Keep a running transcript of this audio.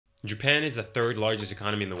Japan is the third largest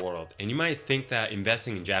economy in the world, and you might think that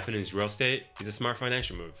investing in Japanese real estate is a smart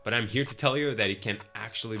financial move, but I'm here to tell you that it can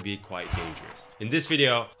actually be quite dangerous. In this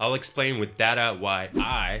video, I'll explain with data why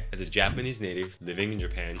I, as a Japanese native living in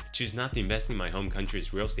Japan, choose not to invest in my home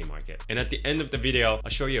country's real estate market. And at the end of the video,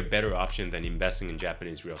 I'll show you a better option than investing in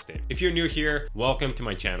Japanese real estate. If you're new here, welcome to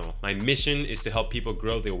my channel. My mission is to help people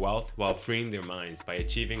grow their wealth while freeing their minds by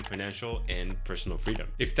achieving financial and personal freedom.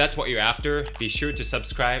 If that's what you're after, be sure to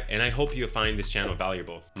subscribe, and I hope you find this channel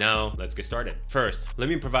valuable. Now, let's get started. First, let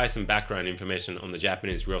me provide some background information on the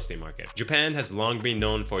Japanese real estate market. Japan has long been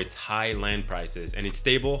known for its high land prices and its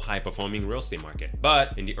stable, high-performing real estate market.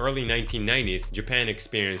 But in the early 1990s, Japan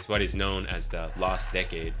experienced what is known as the lost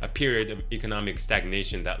decade, a period of economic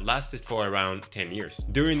stagnation that lasted for around 10 years.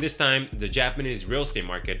 During this time, the Japanese real estate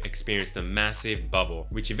market experienced a massive bubble,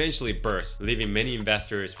 which eventually burst, leaving many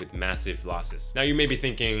investors with massive losses. Now, you may be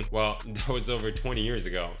thinking, well, that was over 20 years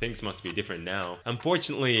ago. Things must be different now.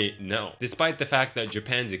 Unfortunately, no. Despite the fact that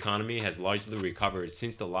Japan's economy has largely recovered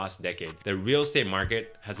since the last decade, the real estate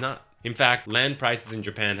market has not. In fact, land prices in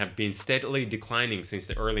Japan have been steadily declining since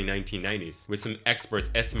the early 1990s, with some experts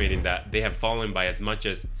estimating that they have fallen by as much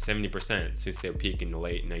as 70% since their peak in the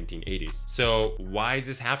late 1980s. So why is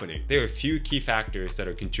this happening? There are a few key factors that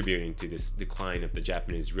are contributing to this decline of the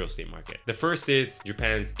Japanese real estate market. The first is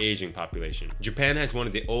Japan's aging population. Japan has one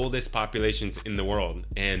of the oldest populations in the world,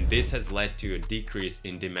 and this has led to a decrease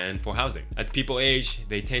in demand for housing. As people age,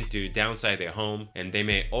 they tend to downsize their home, and they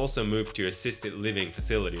may also move to assisted living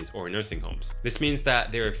facilities or nursing homes. This means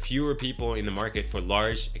that there are fewer people in the market for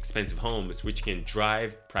large, expensive homes, which can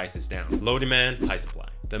drive prices down. Low demand, high supply.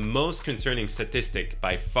 The most concerning statistic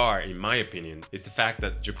by far, in my opinion, is the fact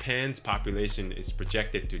that Japan's population is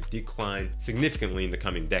projected to decline significantly in the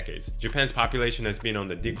coming decades. Japan's population has been on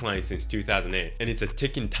the decline since 2008, and it's a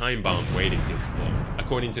ticking time bomb waiting to explode.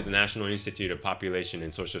 According to the National Institute of Population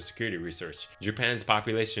and Social Security Research, Japan's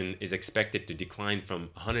population is expected to decline from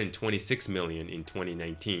 126 million in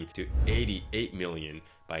 2019 to 88 million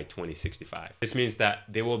by 2065. This means that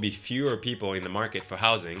there will be fewer people in the market for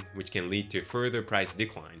housing, which can lead to further price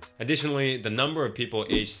declines. Additionally, the number of people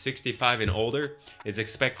aged 65 and older is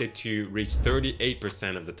expected to reach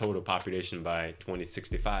 38% of the total population by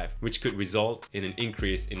 2065, which could result in an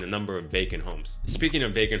increase in the number of vacant homes. Speaking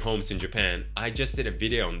of vacant homes in Japan, I just did a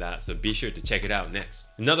video on that, so be sure to check it out next.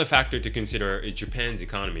 Another factor to consider is Japan's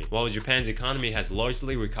economy. While Japan's economy has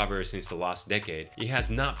largely recovered since the last decade, it has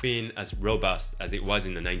not been as robust as it was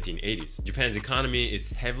in the 1980s. Japan's economy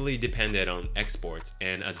is heavily dependent on exports,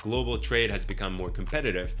 and as global trade has become more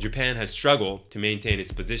competitive, Japan has struggled to maintain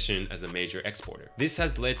its position as a major exporter. This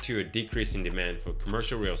has led to a decrease in demand for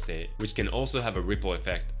commercial real estate, which can also have a ripple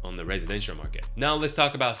effect on the residential market. Now let's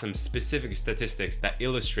talk about some specific statistics that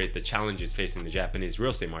illustrate the challenges facing the Japanese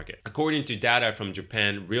real estate market. According to data from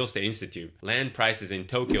Japan Real Estate Institute, land prices in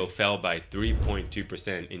Tokyo fell by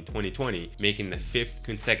 3.2% in 2020, making the 5th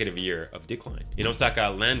consecutive year of decline. In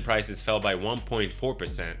Osaka, land prices fell by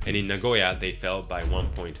 1.4%, and in Nagoya, they fell by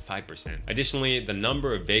 1.5%. Additionally, the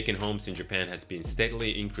number of vacant homes in Japan has been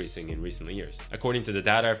steadily increasing in recent years. According to the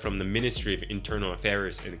data from the Ministry of Internal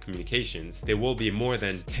Affairs and Communications, there will be more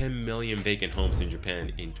than 10 million vacant homes in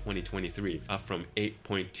Japan in 2023, up from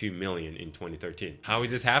 8.2 million in 2013. How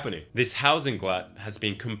is this happening? This housing glut has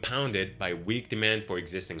been compounded by weak demand for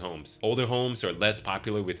existing homes. Older homes are less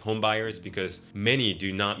popular with home buyers because many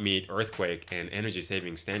do not meet earthquake and energy saving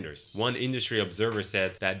standards. One industry observer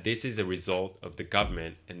said that this is a result of the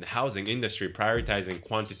government and the housing industry prioritizing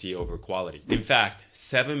quantity over quality. In fact,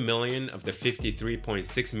 7 million of the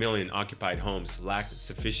 53.6 million occupied homes lacked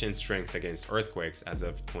sufficient strength against earthquakes as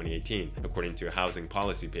of 2018, according to a housing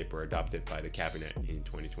policy paper adopted by the cabinet in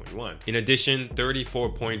 2021. In addition,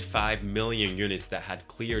 34.5 million units that had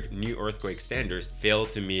cleared new earthquake standards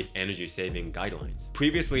failed to meet energy saving guidelines.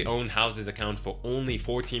 Previously owned houses account for only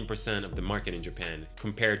 14% of the market in Japan,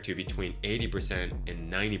 compared to between 80%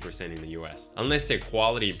 and 90% in the US. Unless their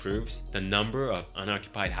quality improves, the number of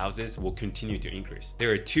unoccupied houses will continue to increase.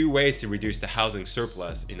 There are two ways to reduce the housing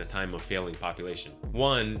surplus in a time of failing population.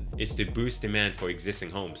 One is to boost demand for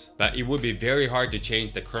existing homes, but it would be very hard to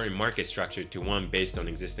change the current market structure to one based on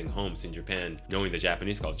existing homes in Japan, knowing the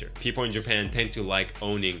Japanese culture. People in Japan tend to like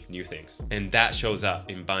owning new things, and that shows up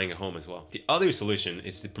in buying a home as well. The other solution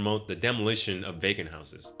is to promote the demolition of vacant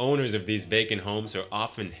houses. Owners of these vacant homes homes are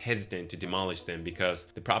often hesitant to demolish them because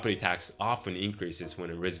the property tax often increases when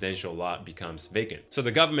a residential lot becomes vacant. So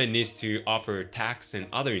the government needs to offer tax and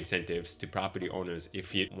other incentives to property owners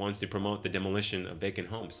if it wants to promote the demolition of vacant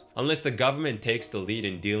homes. Unless the government takes the lead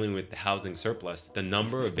in dealing with the housing surplus, the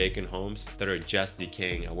number of vacant homes that are just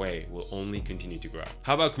decaying away will only continue to grow.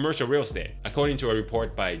 How about commercial real estate? According to a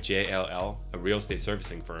report by JLL, a real estate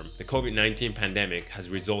servicing firm, the COVID-19 pandemic has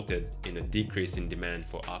resulted in a decrease in demand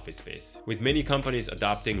for office space, with many companies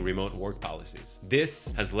adopting remote work policies.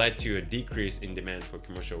 This has led to a decrease in demand for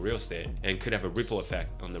commercial real estate and could have a ripple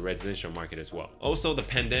effect on the residential market as well. Also, the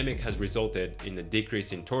pandemic has resulted in a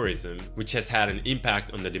decrease in tourism, which has had an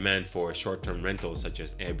impact on the demand for short-term rentals such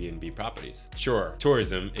as Airbnb properties. Sure,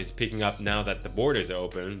 tourism is picking up now that the borders are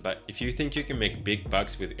open, but if you think you can make big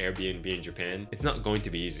bucks with Airbnb in Japan, it's not going to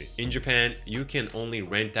be easy. In Japan, you can only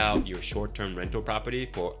rent out your short-term rental property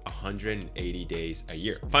for 180 days a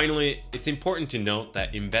year. Finally, it's important to note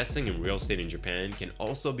that investing in real estate in Japan can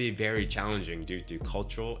also be very challenging due to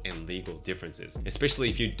cultural and legal differences, especially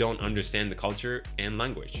if you don't understand the culture and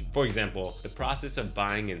language. For example, the process of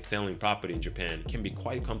buying and selling property in Japan can be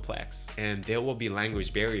quite complex, and there will be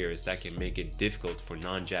language barriers that can make it difficult for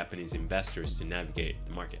non-Japanese investors to navigate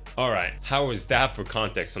the market. Alright, how is that for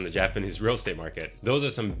context on the Japanese real estate market? Those are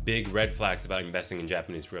some big red flags about investing in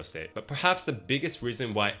Japanese real estate. But perhaps the biggest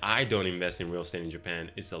reason why I don't invest in real estate in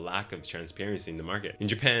Japan is the lack of transparency in the market. In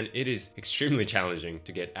Japan, it is extremely challenging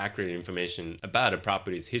to get accurate information about a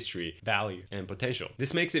property's history, value, and potential.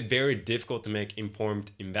 This makes it very difficult to make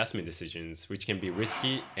informed investment decisions, which can be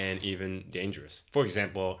risky and even dangerous. For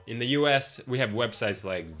example, in the US, we have websites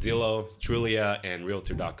like Zillow, Trulia, and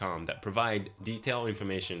Realtor.com that provide detailed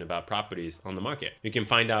information about properties on the market. You can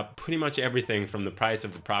find out pretty much everything from the price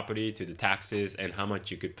of the property to the taxes and how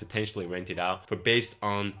much you could potentially rent it out for based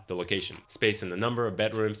on the location, space, and the number of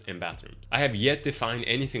bedrooms and bathrooms. I have yet to find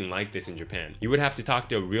anything like this in Japan. You would have to talk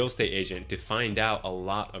to a real estate agent to find out a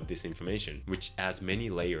lot of this information, which adds many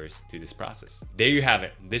layers to this process. There you have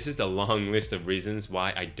it. This is the long list of reasons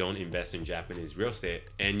why I don't invest in Japanese real estate,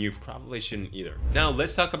 and you probably shouldn't either. Now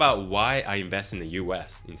let's talk about why I invest in the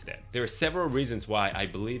US instead. There are several reasons why I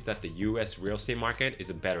believe that the US real estate market is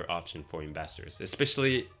a better option for investors,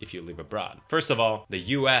 especially if you live abroad. First of all, the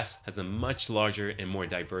US has a much larger and more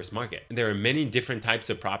diverse market. There are many different types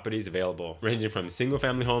of properties available, ranging from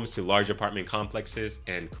single-family homes to large apartment complexes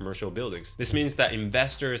and commercial buildings. This means that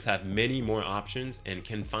investors have many more options and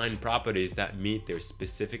can find properties that meet their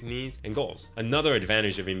specific needs and goals. Another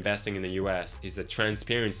advantage of investing in the US is the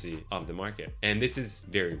transparency of the market, and this is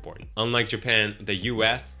very important. Unlike Japan, the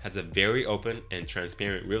US has a very open and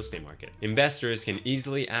transparent real estate market. Investors can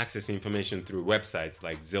easily access information through websites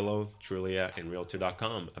like Zillow, Trulia, and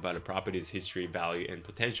Realtor.com about a property's history, value, and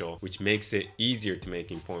potential, which makes it easier to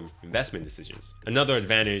make informed investment decisions. Another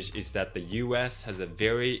advantage is that the US has a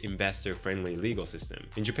very investor-friendly legal system.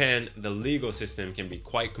 In Japan, the legal system can be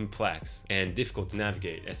quite complex and difficult to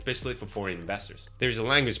navigate, especially for foreign investors. There's a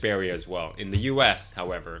language barrier as well. In the US,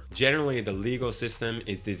 however, generally the legal system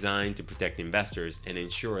is designed to protect investors and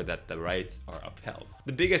ensure that the rights are upheld.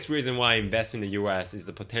 The biggest reason why I invest in the US is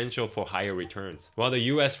the potential for higher returns. While the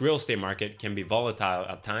US real estate market can be volatile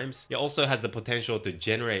at times, it also has the potential to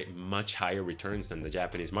generate much higher returns than the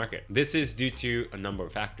Japanese market. This is due to a number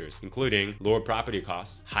of factors, including lower property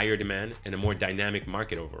costs, higher demand, and a more dynamic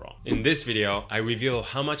market overall. In this video, I reveal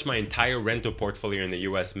how much my entire rental portfolio in the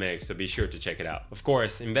US makes, so be sure to check it out. Of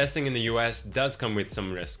course, investing in the US does come with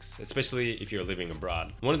some risks, especially if you're living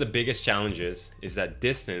abroad. One of the biggest challenges is that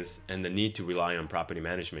distance and the need to rely on property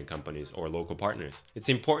management companies or local partners. It's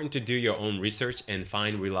important to do your own research and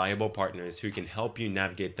find reliable partners who can help you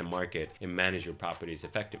navigate the market and manage your properties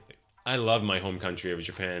effectively. I love my home country of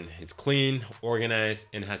Japan. It's clean, organized,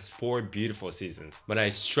 and has 4 beautiful seasons. But I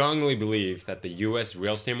strongly believe that the US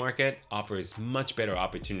real estate market offers much better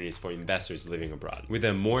opportunities for investors living abroad. With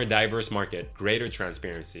a more diverse market, greater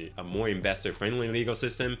transparency, a more investor-friendly legal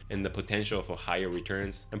system, and the potential for higher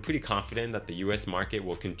returns, I'm pretty confident that the US market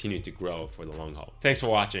will continue to grow for the long haul. Thanks for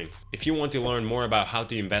watching. If you want to learn more about how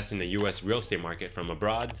to invest in the US real estate market from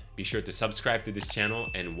abroad, be sure to subscribe to this channel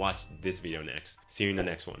and watch this video next. See you in the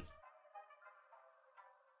next one.